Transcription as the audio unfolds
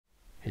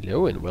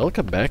Hello and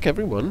welcome back,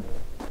 everyone.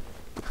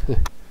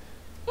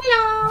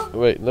 Hello!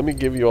 Wait, let me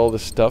give you all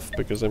this stuff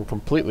because I'm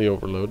completely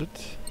overloaded.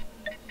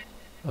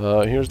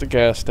 Here's the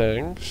gas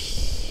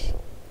tanks.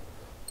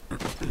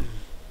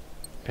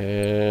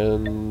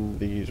 And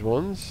these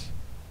ones.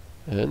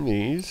 And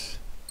these.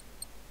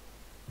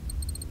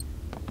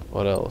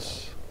 What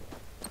else?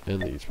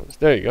 And these ones.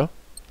 There you go.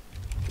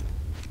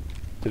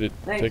 Did it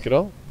take it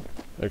all?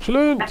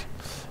 Excellent!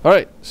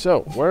 Alright,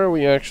 so where are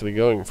we actually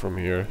going from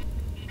here?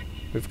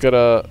 We've got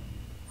a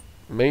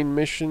main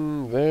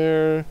mission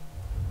there.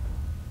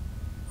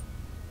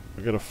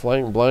 We've got a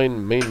flying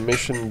blind main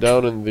mission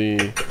down in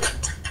the...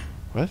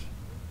 What?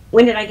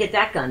 When did I get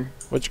that gun?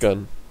 Which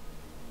gun?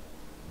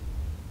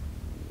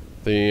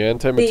 The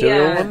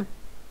anti-material one?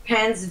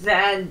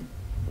 Vaginal.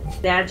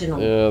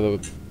 Yeah,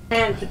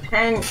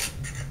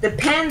 the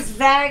pens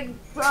vag.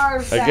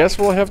 I guess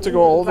we'll have to go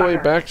all the way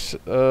back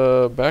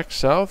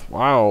south.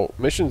 Wow,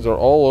 missions are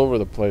all over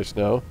the place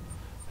now.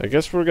 I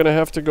guess we're gonna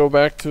have to go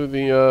back to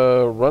the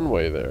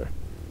runway there.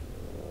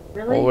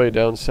 Really? All the way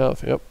down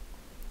south. Yep,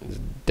 it's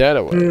dead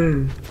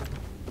away.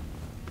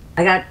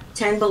 I got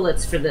 10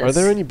 bullets for this. Are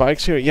there any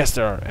bikes here? Yes,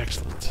 there are.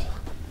 Excellent.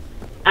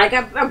 I've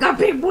got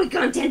big boy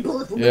gun 10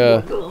 bullets.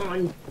 Yeah.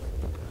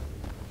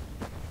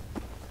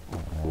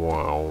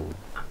 Wow.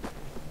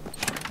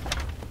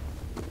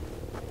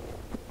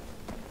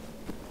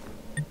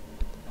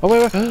 Oh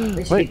wait!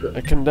 Wait, I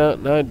can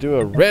now do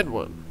a red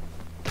one.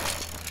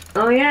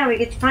 Oh yeah, we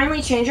get to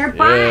finally change our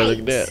bikes. Yeah, look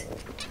at that.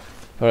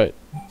 Alright,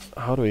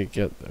 how do we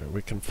get there?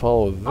 We can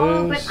follow this.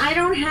 Oh, but I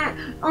don't have...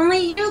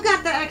 Only you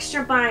got the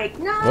extra bike.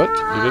 No! What?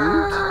 You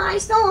didn't? I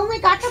still only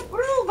got the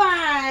blue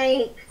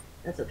bike.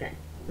 That's okay.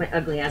 My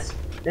ugly ass...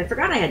 I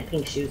forgot I had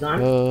pink shoes on.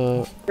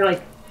 They're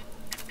like...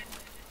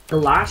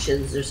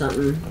 galoshes or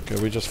something. Okay,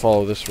 we just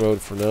follow this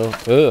road for now.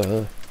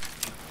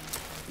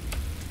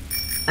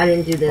 I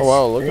didn't do this. Oh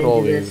wow, look at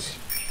all these.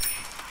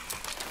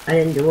 I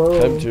didn't do... Whoa.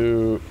 Time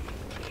to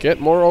get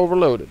more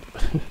overloaded.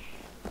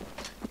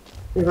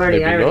 I already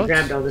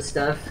grabbed all this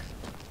stuff.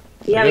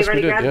 Yeah, we've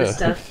already grabbed this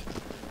stuff.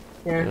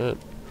 Yeah.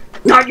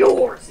 Not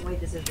yours! Wait,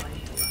 this is mine.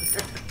 Hold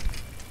on.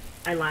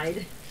 I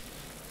lied.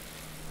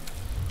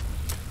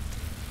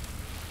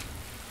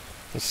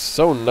 It's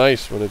so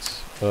nice when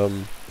it's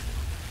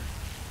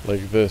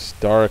like this.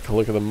 Dark,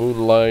 look at the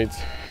moonlight.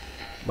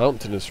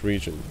 Mountainous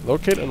region.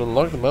 Locate and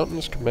unlock the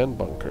mountainous command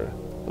bunker.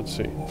 Let's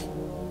see.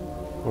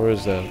 Where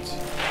is that?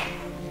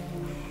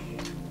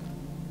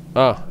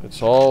 Ah,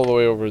 it's all the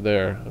way over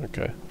there.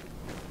 Okay.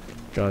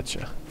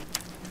 Gotcha.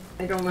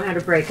 I don't know how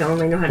to brake. I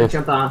only know how to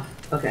jump off.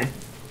 Okay.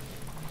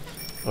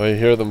 Oh, I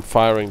hear them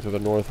firing to the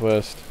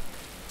northwest.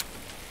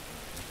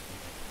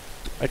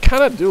 I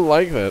kind of do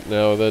like that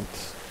now that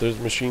there's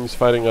machines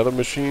fighting other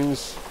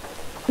machines.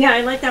 Yeah,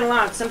 I like that a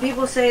lot. Some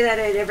people say that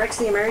it wrecks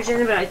the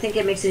immersion, but I think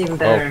it makes it even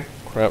better.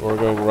 Oh, crap. We're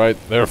going right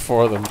there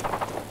for them.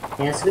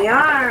 Yes, we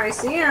are. I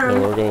see them.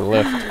 No, we're going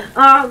left.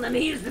 Oh, let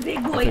me use the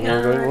big boy gun.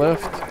 We're going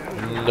left?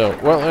 No.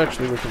 Well,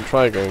 actually, we can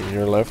try going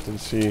here left and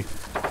see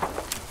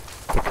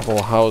the couple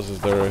of houses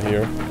that are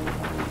here.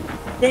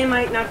 They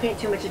might not pay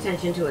too much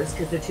attention to us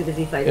because they're too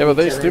busy fighting. Yeah, but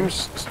they each other.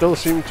 still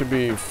seem to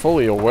be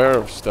fully aware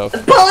of stuff. The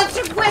bullets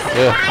are whizzing.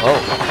 Yeah.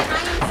 Oh.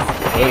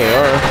 There they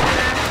are.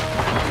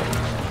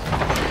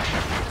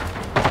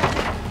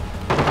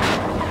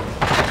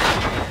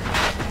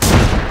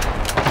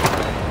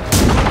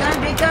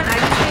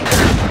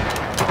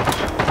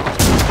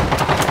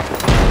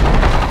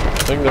 I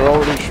think they're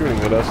already shooting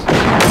at us.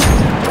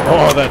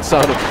 Oh, that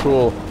sounded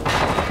cool.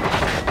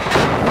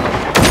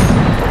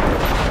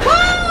 Woo!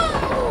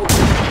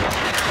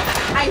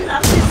 I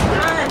love this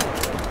gun.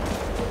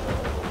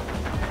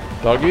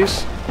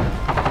 Doggies?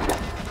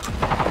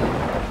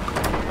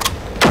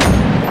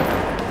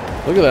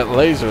 Look at that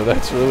laser,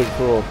 that's really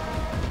cool.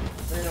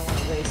 I don't want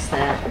to waste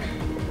that.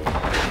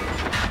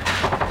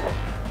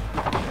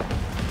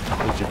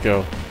 Where'd you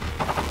go?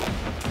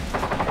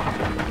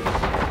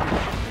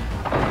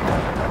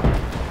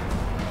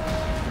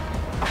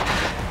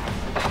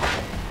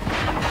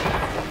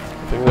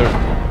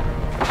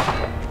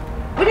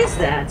 What is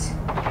that?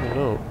 I don't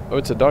know. Oh,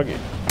 it's a doggy.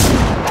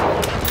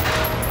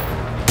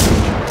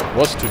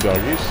 Was two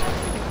doggies.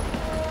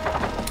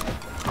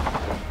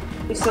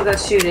 We still got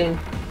shooting.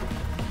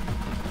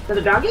 For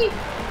the doggy?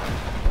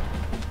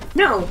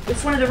 No,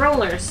 it's one of the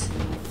rollers.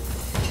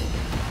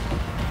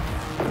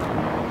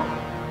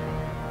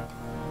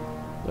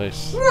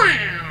 Nice.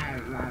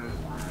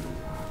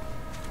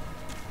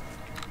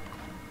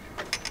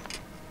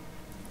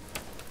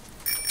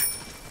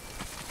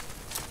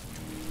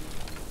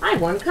 I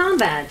won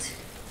combat.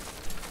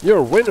 You're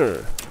a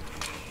winner.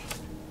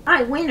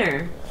 I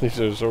winner. These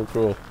are so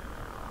cool.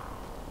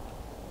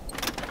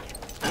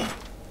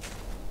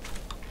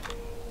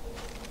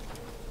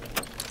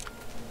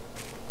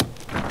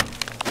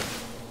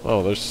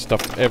 Oh, there's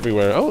stuff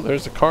everywhere. Oh,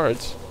 there's the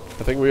cards.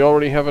 I think we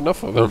already have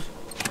enough of them.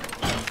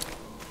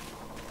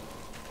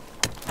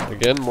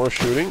 Again, more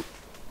shooting.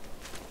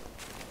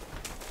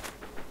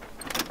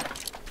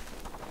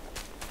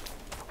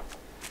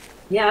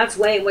 Yeah, that's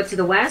way, what, to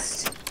the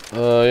west?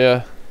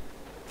 Yeah.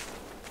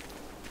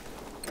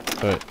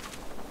 Alright.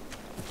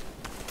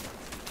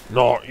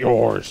 Not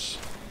yours.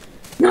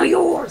 Not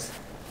yours.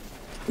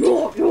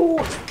 Not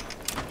yours.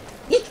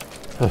 Eek.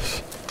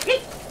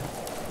 Eek.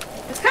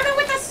 It's coming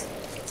with us.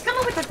 It's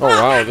coming with us. Oh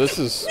wow, this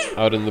is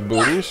out in the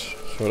boonies,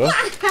 sort of.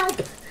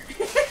 Help.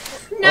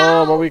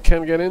 No. Oh, but we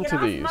can't get into Get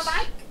off these. my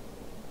bike.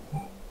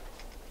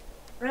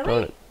 Really?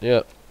 Darn it.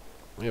 Yeah.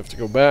 We have to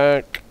go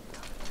back.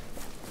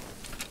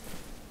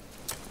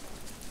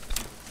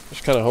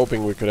 Just kind of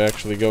hoping we could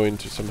actually go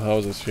into some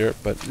houses here,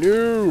 but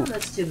no! Oh,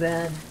 that's too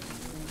bad.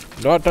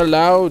 Not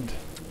allowed!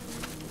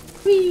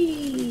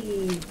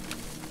 Whee!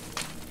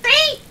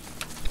 Whee!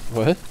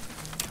 What?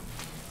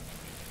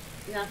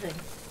 Nothing.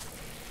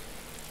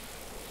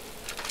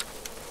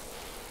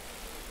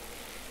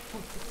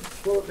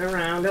 Floating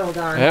around, hold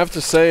on. I have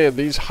to say, at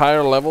these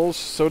higher levels,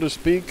 so to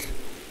speak,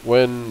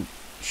 when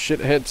shit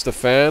hits the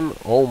fan,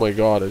 oh my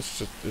god, it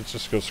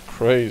just goes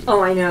crazy.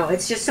 Oh, I know.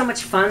 It's just so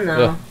much fun,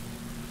 though.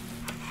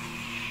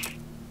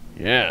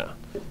 Yeah.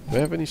 Do I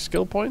have any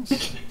skill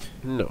points?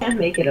 No. Can't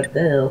make it up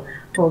the hill.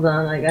 Hold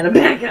on, I gotta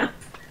back up.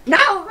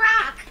 No,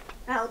 rock!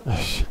 Help.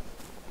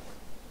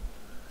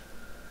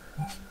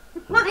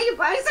 My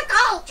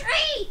bicycle!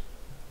 Tree!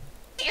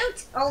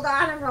 Shoot! Hold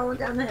on, I'm rolling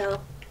down the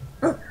hill.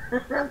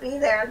 I'll be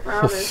there, I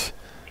promise.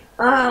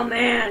 Oh,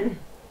 man.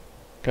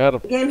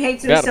 The game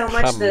hates me so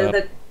much,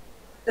 the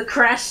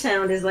crash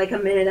sound is like a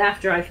minute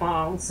after I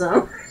fall,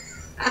 so...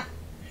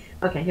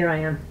 Okay, here I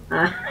am.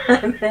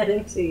 I'm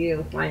heading to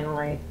you,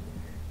 finally.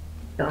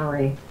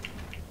 Golly.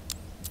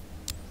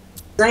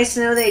 Nice to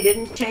know they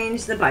didn't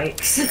change the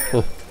bikes.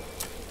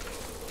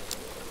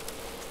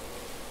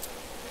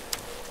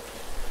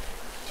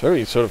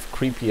 Very sort of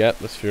creepy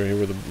atmosphere here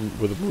with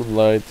the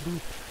moonlight.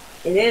 And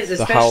it is,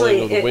 especially the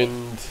howling of the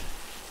wind.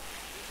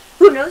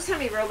 Who knows how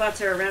many robots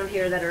are around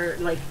here that are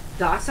like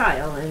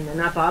docile and they're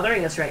not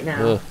bothering us right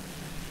now?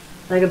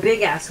 Like a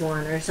big ass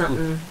one or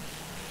something.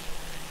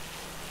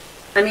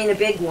 I mean, a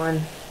big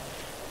one.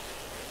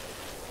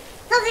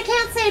 Because I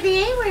can't say the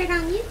A word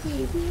on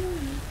YouTube.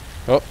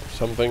 Oh,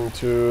 something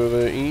to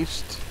the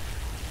east.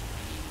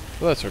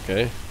 Well, that's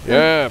okay.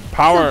 Yeah,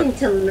 power. Something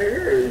to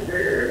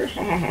murder.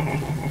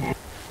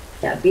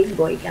 That big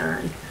boy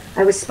gone.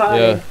 I was spotted.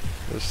 Yeah,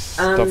 there's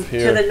stuff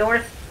here. To the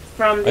north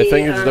from the... I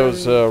think it's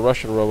those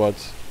Russian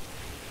robots.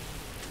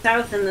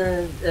 South and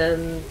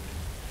the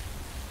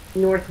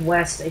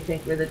northwest, I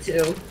think, were the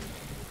two.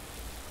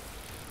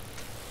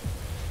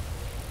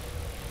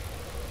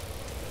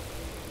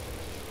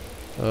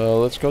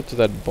 Let's go to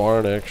that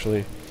barn,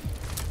 actually.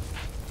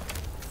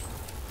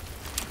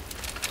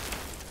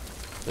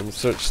 And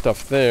search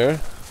stuff there.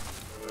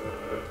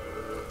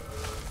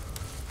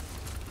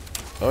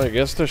 Oh, I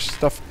guess there's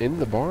stuff in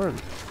the barn.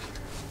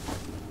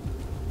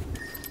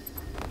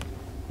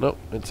 No,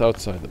 it's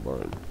outside the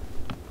barn.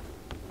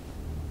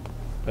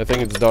 I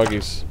think it's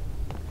doggies,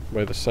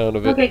 by the sound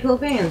of it. Okay, cool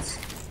beans.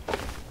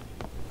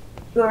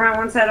 Go around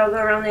one side, I'll go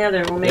around the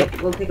other.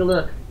 We'll take a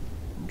look.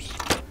 Oops.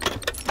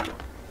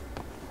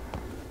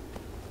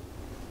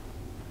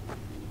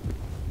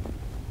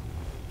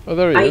 Oh,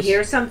 there he is. I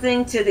hear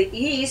something to the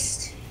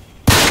east.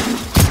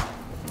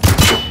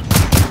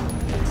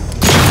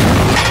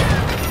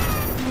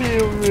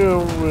 Meow,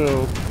 meow,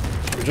 meow.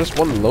 Just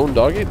one lone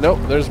doggy? Nope,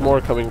 there's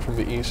more coming from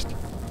the east.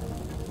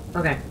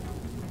 Okay.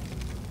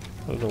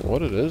 I don't know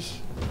what it is.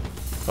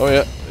 Oh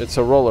yeah, it's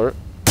a roller.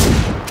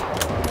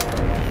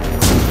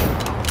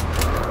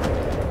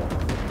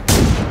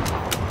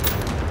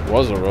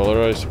 Was a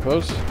roller, I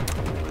suppose.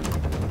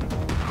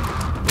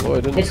 Oh,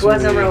 I didn't It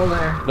was a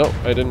roller. No,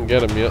 I didn't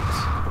get him yet.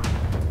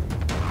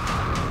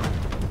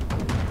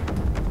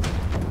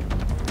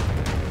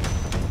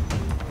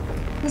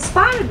 He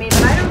spotted me,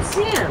 but I don't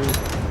see him.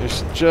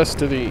 It's just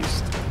to the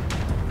east.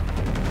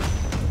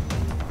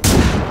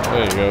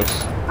 There he goes.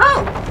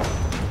 Oh!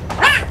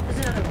 Ah! There's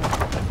another one.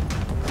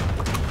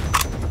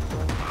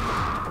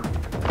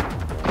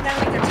 Sound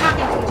like they're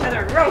talking to each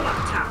other in robot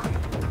talk.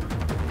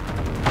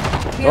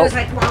 He was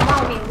like, "Mama,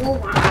 me woo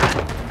wah."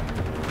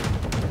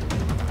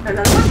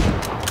 Another one?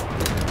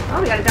 Oh,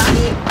 we got a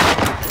doggy.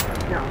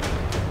 No.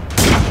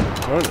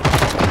 Darn it.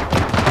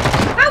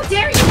 How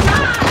dare you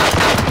die!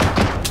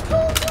 Who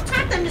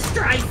taught them to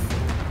strife?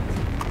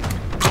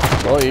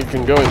 Well, you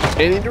can go in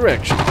any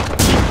direction.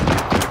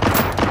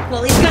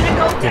 Well, he's gonna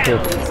go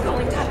down. He's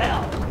going to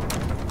hell.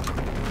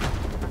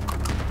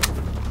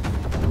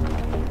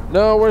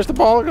 No, where's the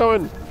ball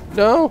going?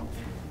 No.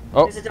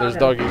 Oh, there's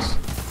doggies.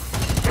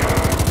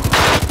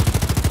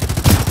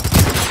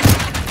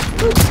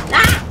 Ooh,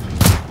 ah!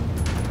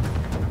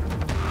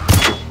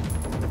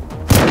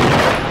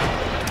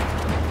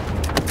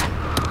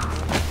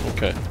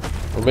 Okay.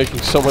 We're making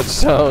so much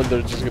sound,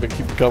 they're just gonna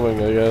keep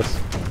coming, I guess.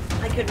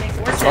 I could make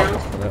more sound.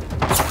 Oh, yeah.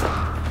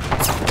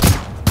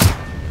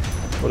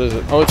 What is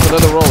it? Oh, it's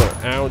another roller.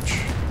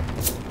 Ouch.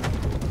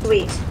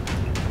 Sweet.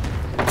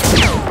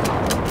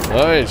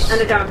 Nice.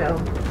 And a doggo.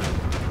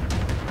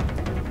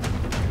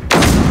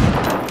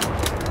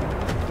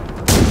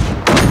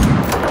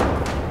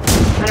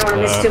 I don't want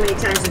to miss too many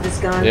times with this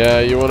gun. Yeah,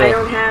 you wanna...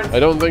 I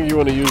don't think you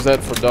want to use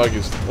that for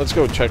doggies. Let's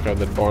go check out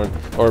that barn.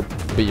 Or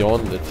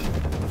beyond it.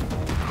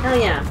 Hell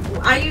yeah.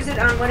 I use it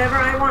on whatever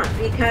I want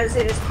because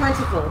it is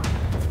plentiful.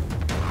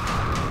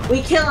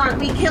 We kill it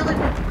with...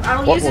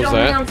 I'll use it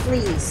only on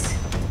fleas.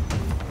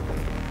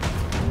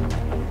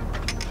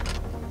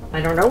 I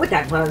don't know what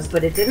that was,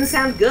 but it didn't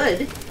sound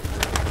good.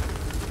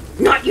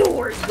 Not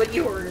yours, but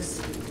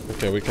yours.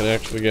 Okay, we can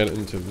actually get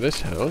into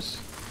this house.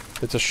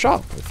 It's a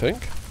shop, I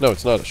think. No,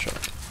 it's not a shop.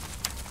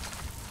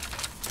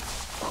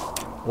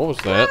 What was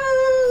that?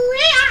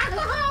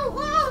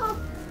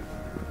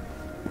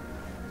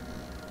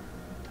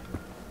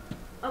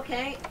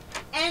 Okay,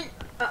 and...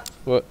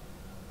 what?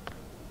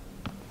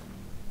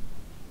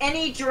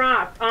 Any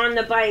drop on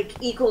the bike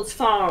equals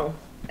fall.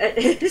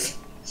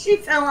 She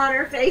fell on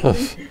her face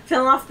and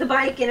fell off the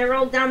bike and it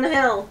rolled down the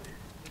hill.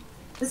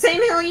 The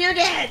same hill you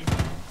did!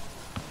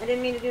 I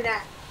didn't mean to do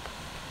that.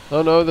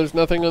 Oh no, there's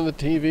nothing on the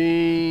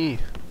TV.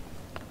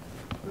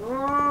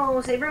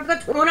 Oh, Saber of the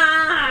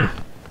Tuna!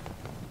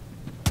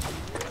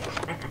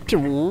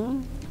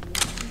 I'm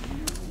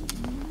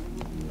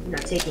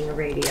not taking a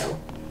radio.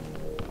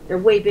 They're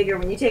way bigger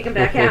when you take them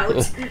back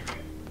out.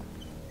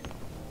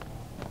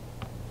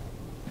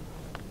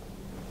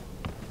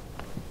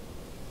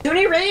 Too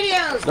many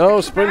radios!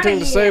 No, sprinting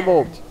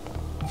disabled.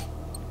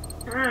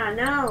 Ah,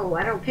 no,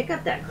 I don't pick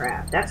up that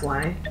crap. That's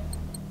why.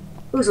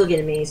 Who's looking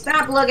at me?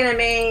 Stop looking at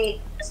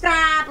me!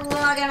 Stop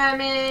looking at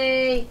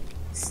me!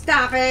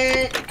 Stop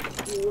it!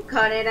 You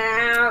cut it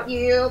out!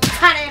 You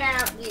cut it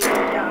out! You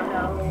don't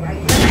know right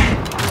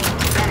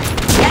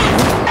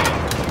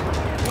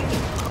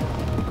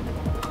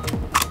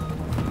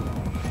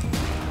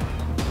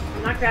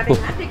I'm not grabbing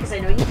that because I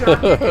know you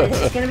dropped it and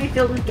it's going to be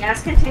filled with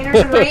gas containers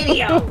and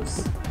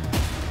radios.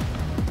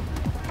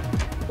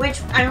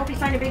 Which I hope you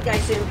find a big guy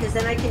soon because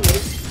then I can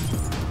use.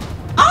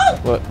 Oh!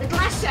 What? The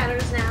glass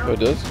shatters now. Oh, it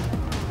does?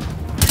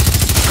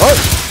 Oh!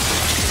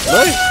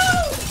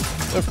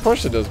 Nice! Of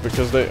course it does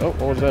because they... Oh,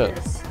 what was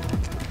that?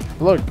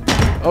 Look.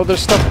 Oh,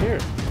 there's stuff here.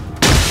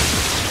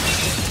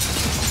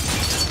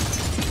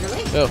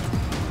 Really? Yeah.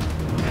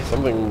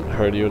 Something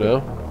hurt you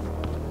now.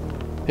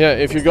 Yeah,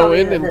 if you go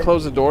in and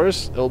close the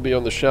doors, it'll be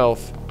on the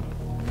shelf.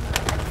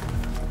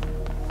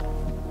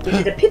 Is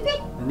it a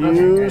pippi?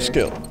 New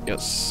skill.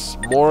 Yes.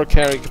 More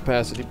carry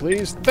capacity,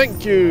 please.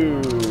 Thank you!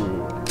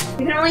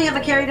 You can only have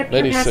a carry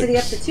capacity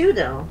up to 2,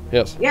 though.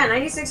 Yes. Yeah,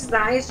 96 is the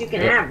highest you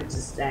can have, which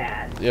is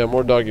sad. Yeah,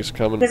 more doggies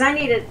coming. Because I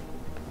need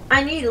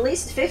at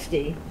least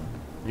 50.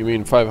 You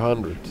mean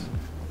 500?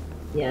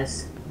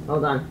 Yes.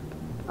 Hold on.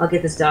 I'll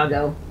get this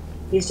doggo.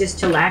 He's just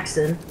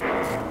chillaxing.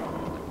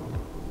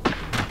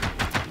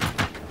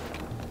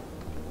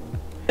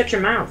 Shut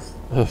your mouth.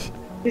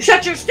 You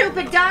shut your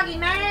stupid doggy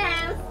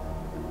mouth!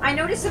 I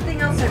noticed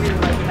something else I really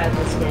like about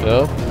this game.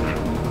 No?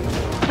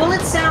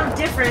 Bullets sound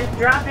different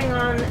dropping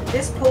on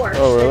this porch.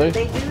 Oh, really?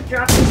 They do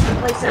drop them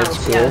someplace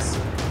else, cool.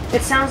 yes.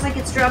 It sounds like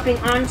it's dropping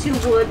onto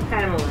wood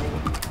paneling.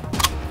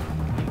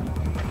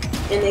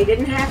 And they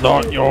didn't have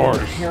Not to. yours.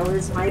 Where the hell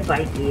is my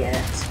bike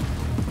yet?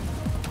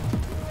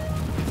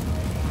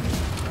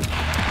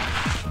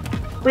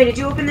 Wait, did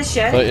you open the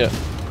shed? Not yet.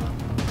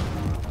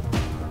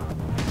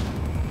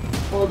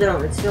 Hold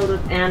on, it's filled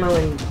with ammo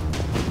and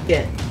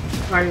shit.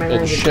 Pardon my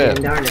language,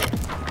 shed. darn it.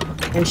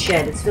 And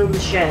shed, it's filled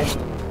with shed.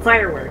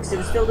 Fireworks, it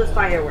was filled with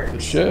fireworks. The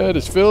shed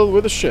is filled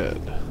with a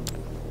shed.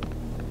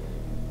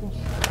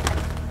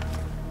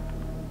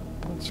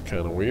 That's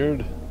kind of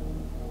weird.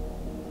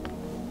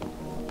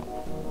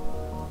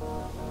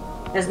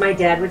 As my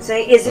dad would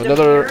say, is it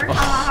another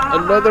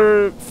a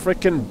another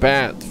frickin'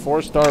 bat,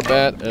 4-star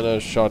bat and a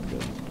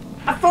shotgun.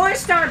 A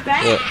 4-star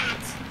bat, yeah.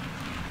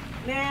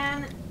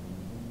 Man.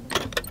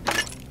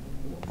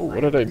 Oh,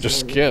 what did I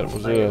just get?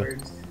 Was it a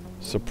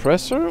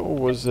suppressor or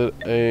was it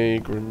a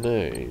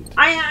grenade?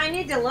 I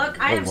need to look.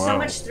 I have so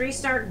much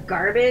 3-star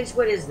garbage.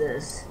 What is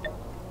this?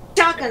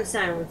 Shotgun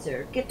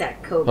silencer. Get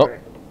that Cobra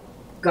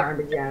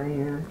garbage out of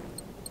here.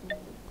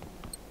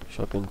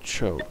 Shotgun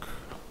choke.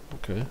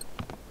 Okay.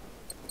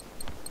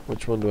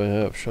 Which one do I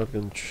have?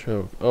 Shotgun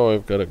choke. Oh,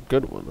 I've got a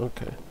good one.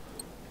 Okay.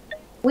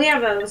 We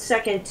have a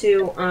second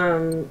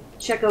to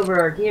check over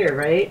our gear,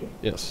 right?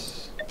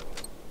 Yes.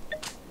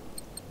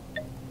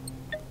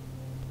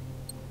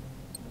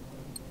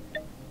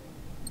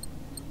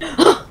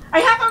 I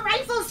have a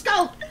rifle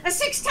scope! A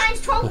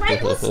 6x12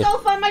 rifle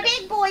scope on my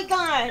big boy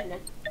gun!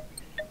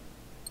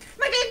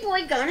 My big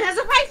boy gun has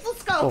a rifle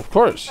scope! Oh, of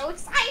course. I'm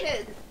so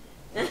excited!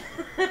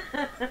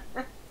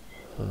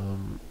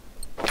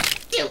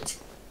 Cute!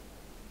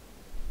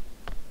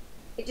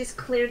 It just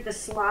cleared the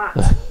slot.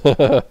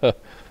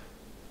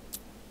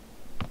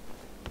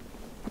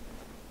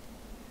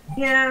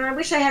 Yeah, I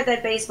wish I had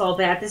that baseball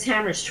bat. This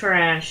hammer's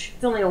trash.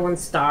 It's only a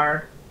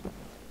 1-star.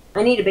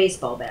 I need a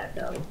baseball bat,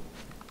 though.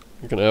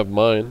 You can have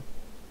mine.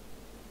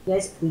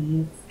 Yes,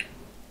 please.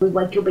 We'd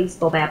like your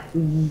baseball bat,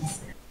 please.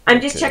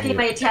 I'm just checking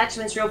my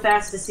attachments real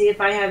fast to see if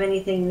I have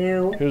anything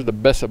new. Here's the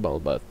baseball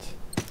bat.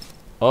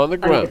 On the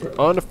ground,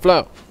 on the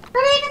floor.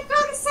 I need to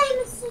throw the same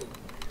machine.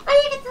 I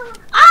need to throw...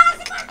 Oh,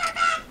 it's a baseball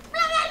bat!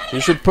 You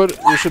should put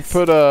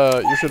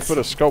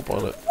a scope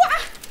on it.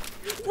 What?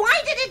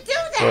 Why did it do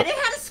that? It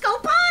had a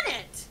scope on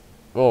it.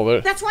 Oh,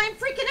 there. That's why I'm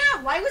freaking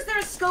out. Why was there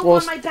a scope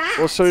on my back?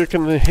 Well, so you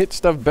can hit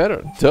stuff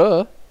better.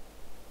 Duh.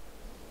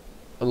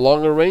 And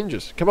longer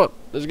ranges. Come on,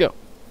 let's go.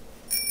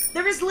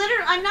 There is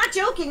literally, I'm not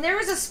joking, there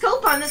was a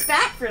scope on this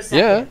back for a second.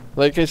 Yeah,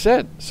 like I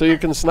said. So you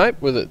can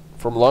snipe with it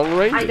from long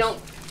ranges. I don't...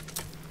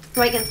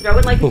 So I can throw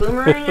it like a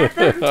boomerang at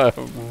them? I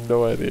have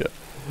no idea.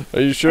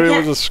 Are you sure it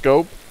was a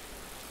scope?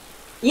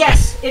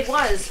 Yes, it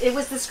was. It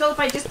was the scope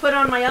I just put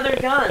on my other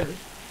gun.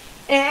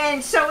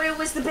 And so it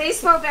was the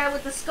baseball bat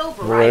with the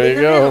scope right in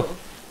the middle.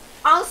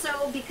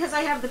 Also, because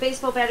I have the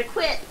baseball bat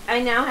equipped,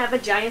 I now have a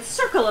giant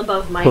circle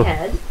above my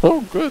head.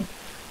 Oh, good.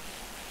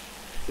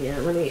 Yeah,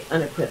 let me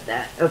unequip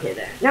that. Okay,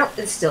 there. No,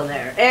 it's still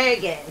there.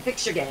 Again,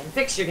 fix your game,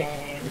 fix your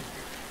game.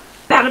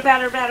 Batter,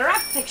 batter, batter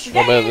up, fix your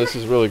game. Oh man, this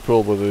is really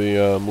cool with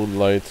the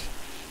moonlight.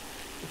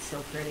 It's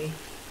so pretty.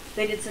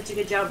 They did such a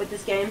good job with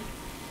this game.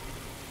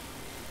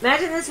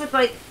 Imagine this with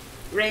like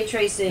ray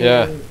tracing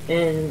and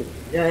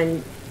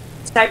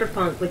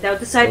cyberpunk without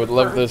the cyberpunk. I would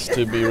love this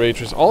to be ray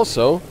traced.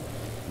 Also,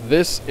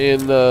 this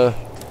in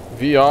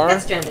VR.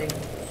 That's trending.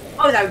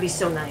 Oh, that would be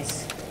so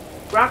nice.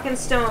 Rock and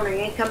stone, or you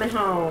ain't coming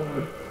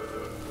home.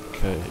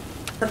 Okay.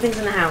 Something's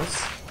in the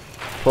house.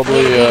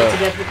 Probably, to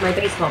get with my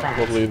baseball bat.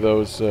 Probably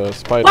those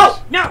spiders.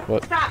 Oh no!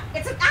 What? Stop!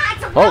 It's a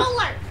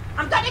roller!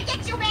 I'm gonna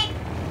get you, man!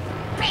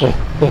 You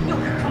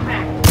come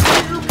back!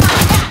 You come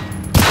back!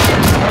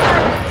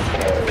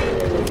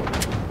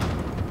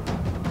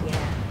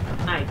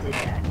 Yeah, I did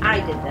that. I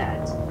did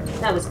that.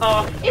 That was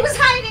all. It was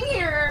hiding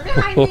here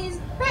behind these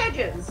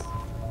badges.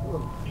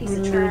 Little piece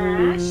of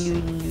trash.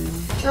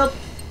 Oh.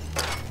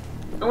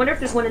 I wonder if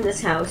there's one in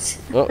this house.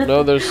 Oh,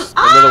 no, there's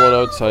another one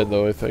outside,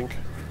 though, I think.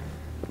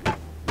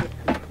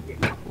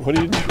 What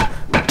are you doing?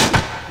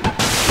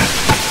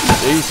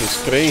 Jesus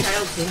Christ.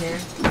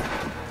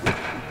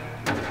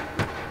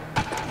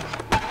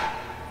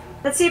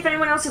 Let's see if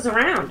anyone else is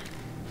around.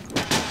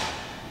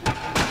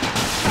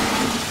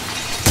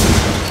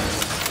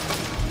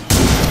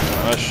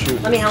 Ah, shoot.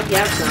 Let me help you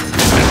out some.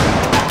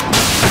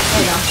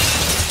 There you go.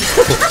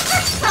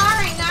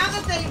 Sorry, now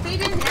that they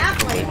didn't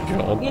have, like,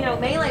 you know,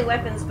 melee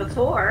weapons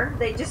before.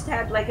 They just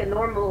had, like, a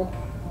normal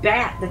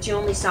bat that you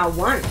only saw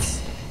once.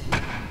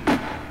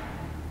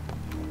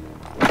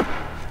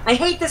 I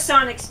hate the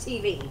Sonic's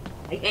TV.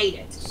 I hate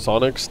it.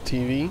 Sonic's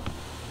TV?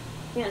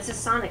 Yeah, it says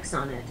Sonic's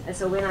on it.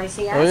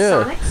 S-O-N-I-C-S, oh,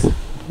 yeah. Sonic's.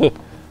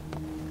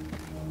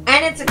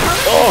 And it's a color.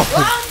 Oh,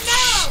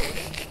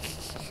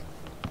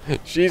 no!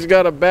 She's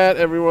got a bat,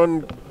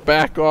 everyone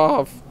back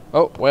off.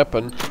 Oh,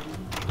 weapon.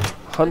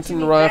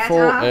 Hunting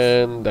rifle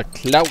and a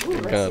clout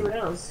gun.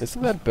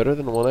 Isn't that better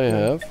than the one I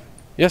have?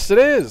 Yes, it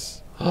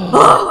is!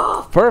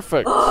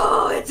 Perfect!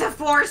 Oh, it's a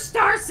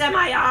 4-star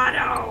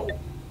semi-auto!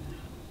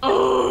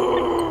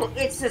 Oh,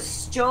 it's a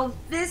stove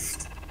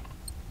fist.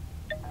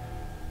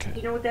 Okay.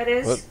 You know what that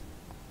is? What?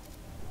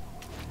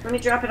 Let me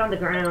drop it on the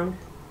ground.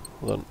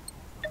 Hold on.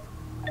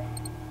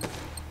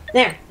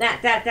 There,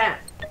 that.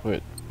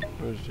 Wait,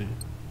 where's he?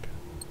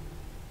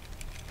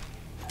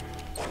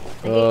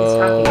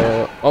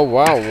 Oh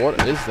wow,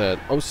 what is that?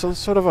 Oh, some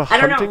sort of a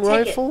hunting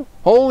rifle?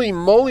 Holy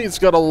moly, it's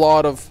got a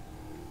lot of...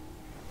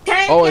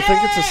 Oh, I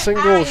think it's a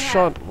single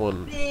shot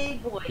one.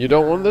 You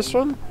don't want this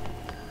one?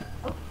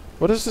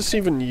 What does this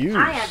even use?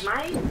 I have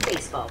my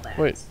baseball bat.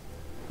 Wait.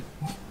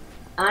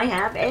 I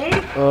have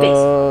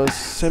a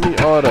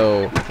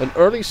semi-auto. An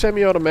early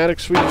semi-automatic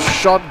Swedish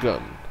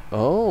shotgun.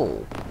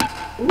 Oh.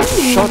 Ooh.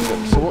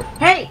 Shotgun. So what?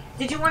 Hey,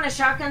 did you want a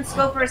shotgun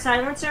scope or a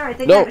silencer? I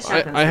think no, I have a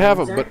shotgun I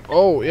haven't, but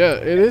oh yeah,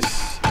 it is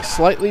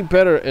slightly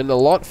better and a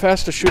lot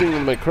faster shooting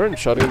than my current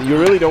shotgun. You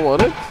really don't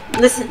want it?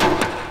 Listen.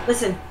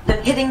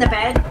 Hitting the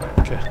bed.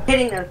 Okay.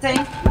 Hitting the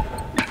thing.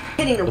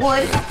 Hitting the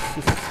wood.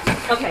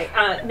 Okay,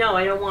 no,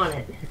 I don't want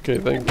it. Okay,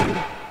 thank you.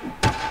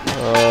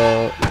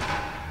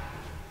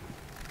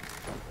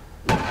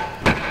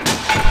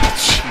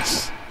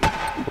 Jeez.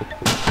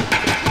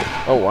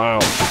 Oh, wow.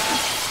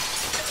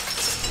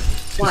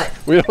 What?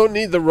 We don't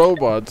need the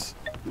robots.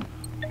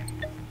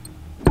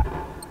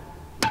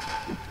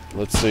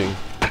 Let's see.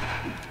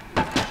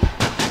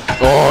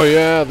 Oh,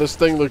 yeah, this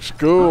thing looks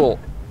cool.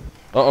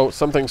 Uh-oh,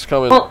 something's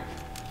coming.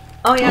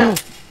 Oh yeah.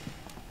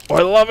 Oh,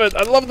 I love it.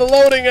 I love the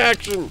loading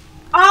action.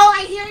 Oh,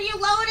 I hear you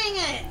loading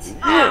it!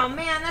 Oh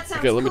man, that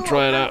sounds cool. Okay, let me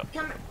try it out.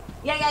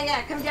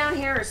 Yeah. Come down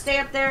here or stay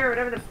up there or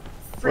whatever the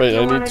frick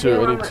you want to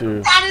do. I need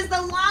to. That is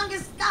the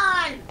longest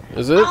gun!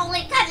 Is it? Holy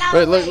cannoli!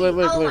 Wait,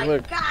 look. Oh my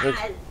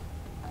god!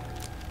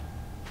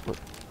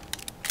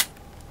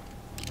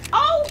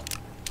 Oh!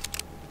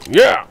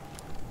 Yeah!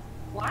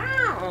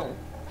 Wow!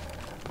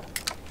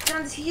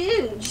 Sounds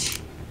huge.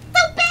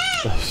 So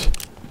big!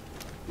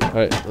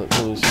 Alright, let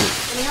me see.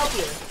 Let me help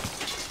you.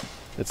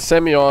 It's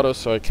semi-auto,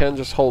 so I can't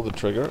just hold the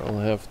trigger. I'll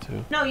have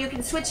to. No, you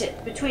can switch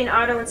it between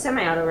auto and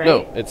semi-auto, right?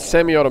 No, it's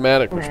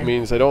semi-automatic, which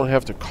means I don't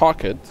have to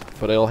cock it,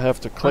 but I'll have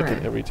to click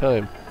it every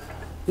time.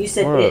 You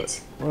said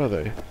it. Where are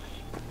they?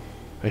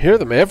 I hear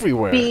them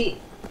everywhere.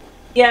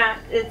 Yeah,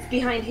 it's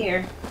behind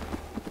here.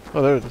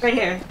 Oh, there it is. Right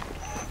here.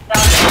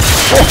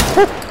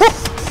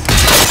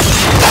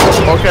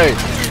 Okay,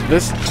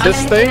 this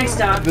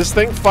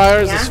thing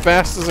fires as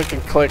fast as I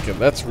can click it.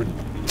 That's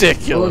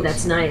ridiculous. Oh,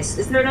 that's nice.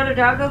 Is there another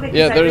doggo? Because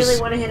yeah, I there's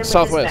really want to hit him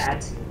southwest. with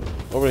this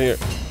bat. Over here.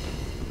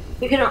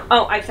 You can.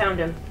 Oh, I found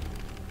him.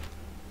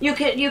 You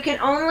can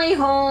only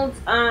hold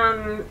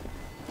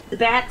the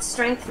bat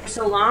strength for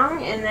so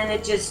long, and then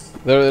it just.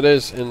 There it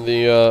is in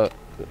the.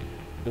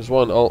 There's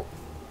one. I'll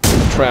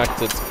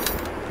tract it.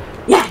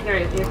 Yeah,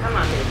 here, come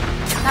on, dude.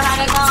 Come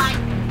on, come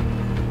on.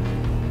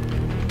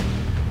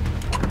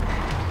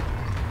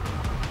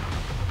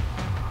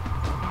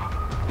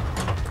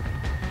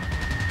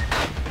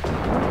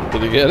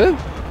 Did you get it?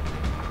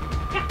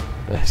 Yeah.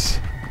 Nice.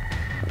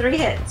 3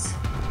 hits.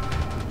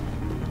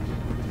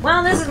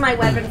 Well, this is my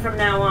weapon from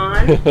now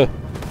on.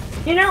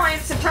 You know, I'm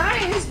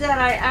surprised that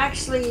I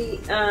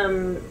actually,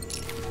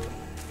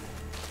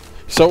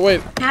 So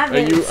wait,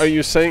 haven't. are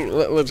you saying?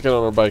 Let's get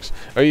on our bikes.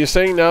 Are you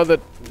saying now that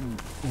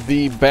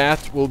the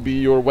bat will be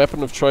your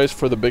weapon of choice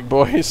for the big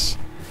boys?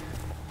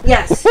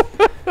 Yes.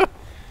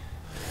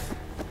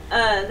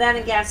 That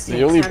and gas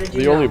tanks.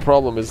 The only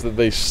problem is that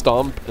they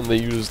stomp and they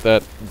use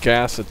that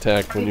gas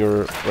attack when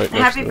you're right next to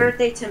them. Happy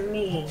birthday to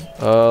me.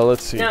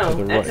 Let's see. No, to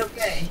the that's right.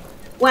 okay.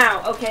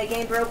 Wow, okay,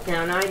 game broke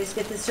now. Now I just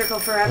get this circle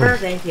forever?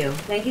 Thank you.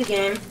 Thank you,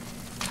 game.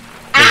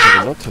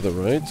 Ow! Not to the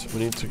right. We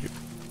need to go...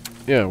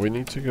 Yeah, we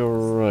need to go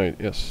right.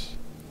 Yes.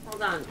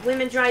 Hold on.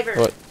 Women driver.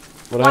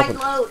 What happened?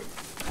 Load.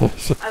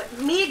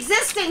 Me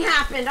existing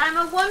happened. I'm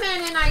a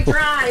woman and I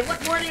drive.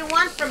 What more do you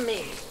want from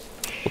me?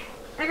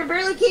 I can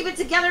barely keep it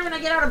together when I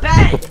get out of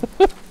bed.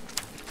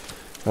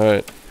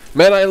 Alright.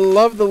 Man, I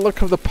love the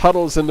look of the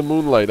puddles in the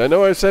moonlight. I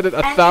know I've said it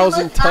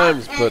 1,000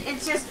 times, but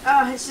it's just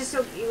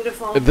so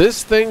beautiful.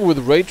 this thing with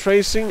ray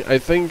tracing, I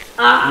think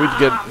we'd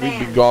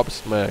be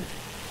gobsmacked.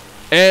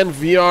 And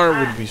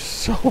VR would be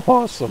so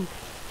awesome.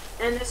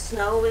 And the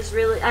snow is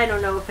really... I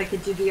don't know if I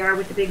could do VR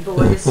with the big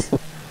boys.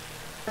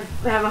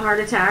 I have a heart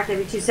attack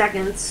every 2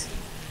 seconds.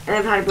 I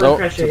have high blood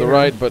pressure. To the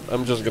right, but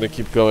I'm just gonna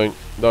keep going.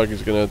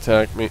 Doggy's gonna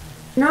attack me.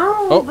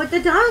 No, but the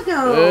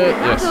doggo.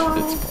 Yes,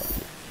 Doggo.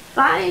 it's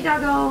fine. Bye,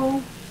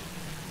 doggo.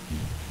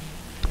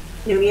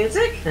 New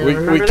music?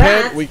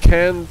 We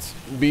can't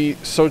be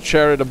so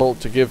charitable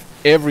to give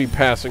every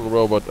passing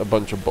robot a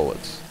bunch of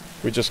bullets.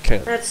 We just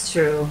can't. That's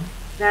true.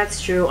 That's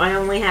true. I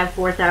only have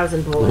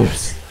 4,000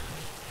 bullets.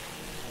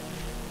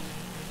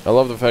 I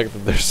love the fact that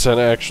there's an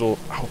actual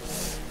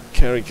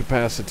carry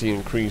capacity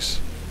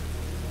increase.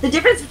 The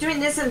difference between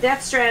this and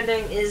Death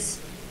Stranding is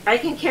I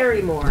can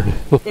carry more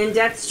in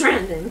Death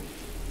Stranding.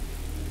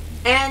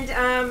 And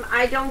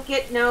I don't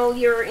get no,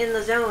 you're in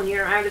the zone,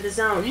 you're out of the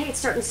zone. Hey, it's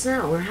starting to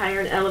snow. We're higher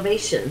in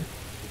elevation.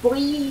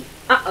 Boy.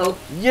 Uh-oh.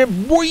 Yeah,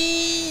 boy!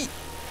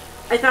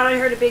 I thought I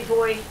heard a big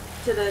boy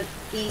to the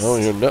east. Oh,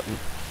 you're nutting.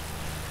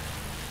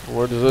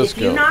 Where does this go?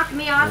 If you knock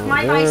me off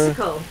my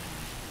bicycle.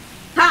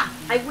 Ha!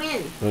 I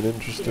win. Not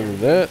interested in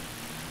that.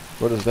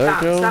 Where does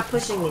that go? Stop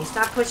pushing me.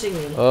 Stop pushing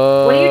me. What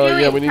are you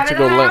doing? Yeah, we need to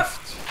go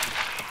left.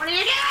 What are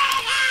you doing?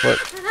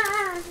 What?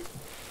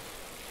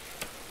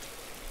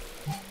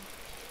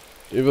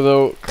 Even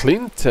though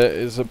Clinthe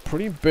is a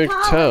pretty big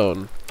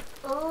town.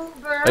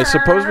 Uber. I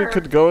suppose we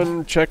could go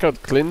and check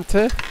out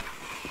Clinthe.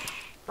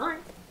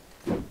 Alright.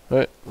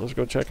 Alright, let's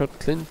go check out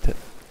Clinthe.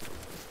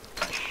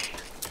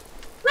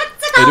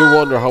 I do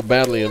wonder how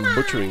badly I'm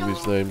butchering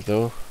these names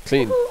though.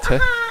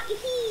 Clinthe.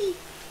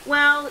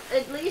 Well,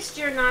 at least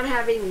you're not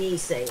having me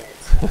say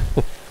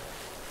it.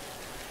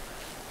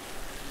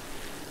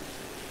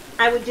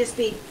 I would just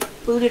be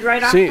booted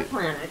right off the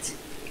planet.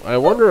 I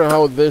wonder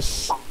how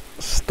this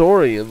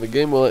story in the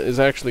game is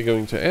actually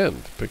going to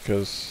end,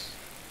 because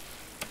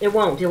it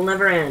won't. It'll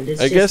never end.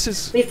 I guess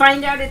it's... We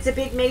find out it's a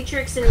big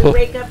matrix and we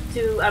wake up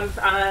to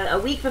a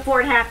week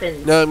before it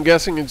happens. No, I'm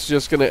guessing it's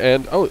just going to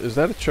end... Oh, is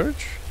that a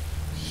church?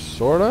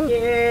 Sorta?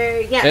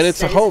 Yes, and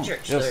it's a home.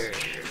 Church. Yes.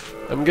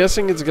 I'm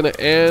guessing it's going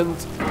to end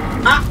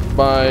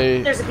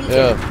by... There's a beacon.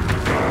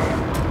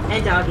 Yeah.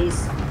 And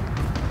doggies.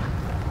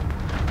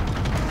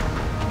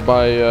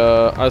 By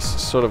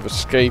us sort of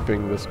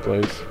escaping this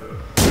place.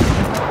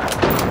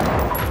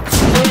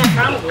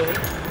 Probably.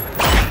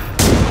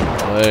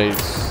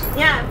 Nice.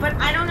 Yeah, but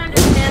I don't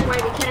understand why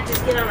we can't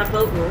just get on a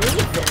boat and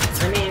leave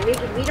this. I mean,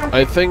 we don't...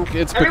 I think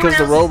it's because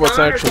the robots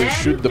actually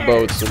shoot the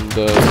boats and...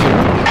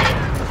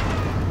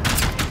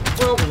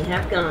 Well, we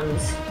have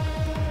guns.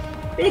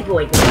 Big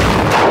boy gun.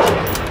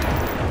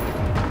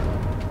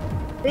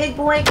 Big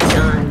boy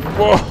gun.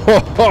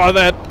 Whoa,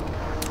 that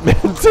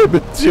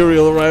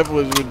anti-material rifle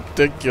is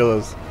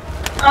ridiculous.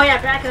 Oh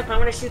yeah, back up. I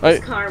want to shoot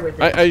this car with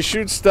it. I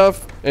shoot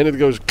stuff, and it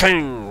goes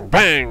bang,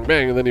 bang,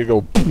 bang, and then you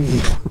go...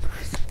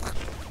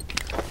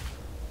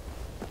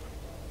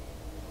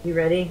 You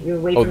ready? You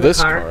wait for the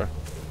car?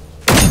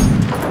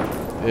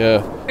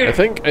 Yeah.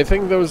 I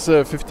think those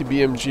 50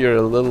 BMG are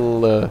a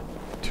little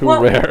too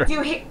rare. Do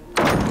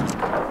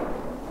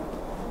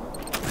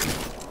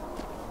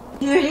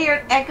you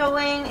hear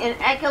echoing and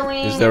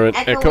echoing? Is there an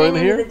echo in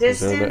here? Is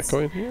there an echo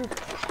in here?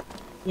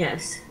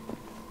 Yes.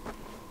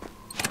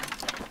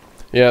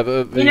 Yeah,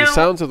 the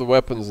sounds of the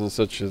weapons and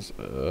such is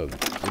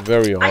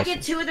very awesome. I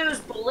get 2 of those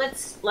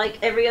bullets like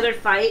every other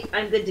fight.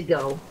 I'm good to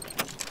go.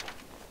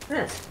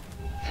 This.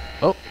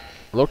 Oh,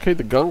 locate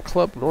the gun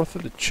club north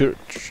of the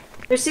church.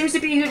 There seems to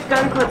be a huge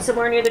gun club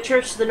somewhere near the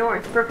church to the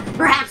north.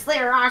 Perhaps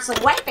there are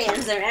some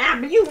weapons and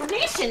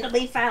ammunition to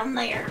be found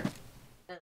there.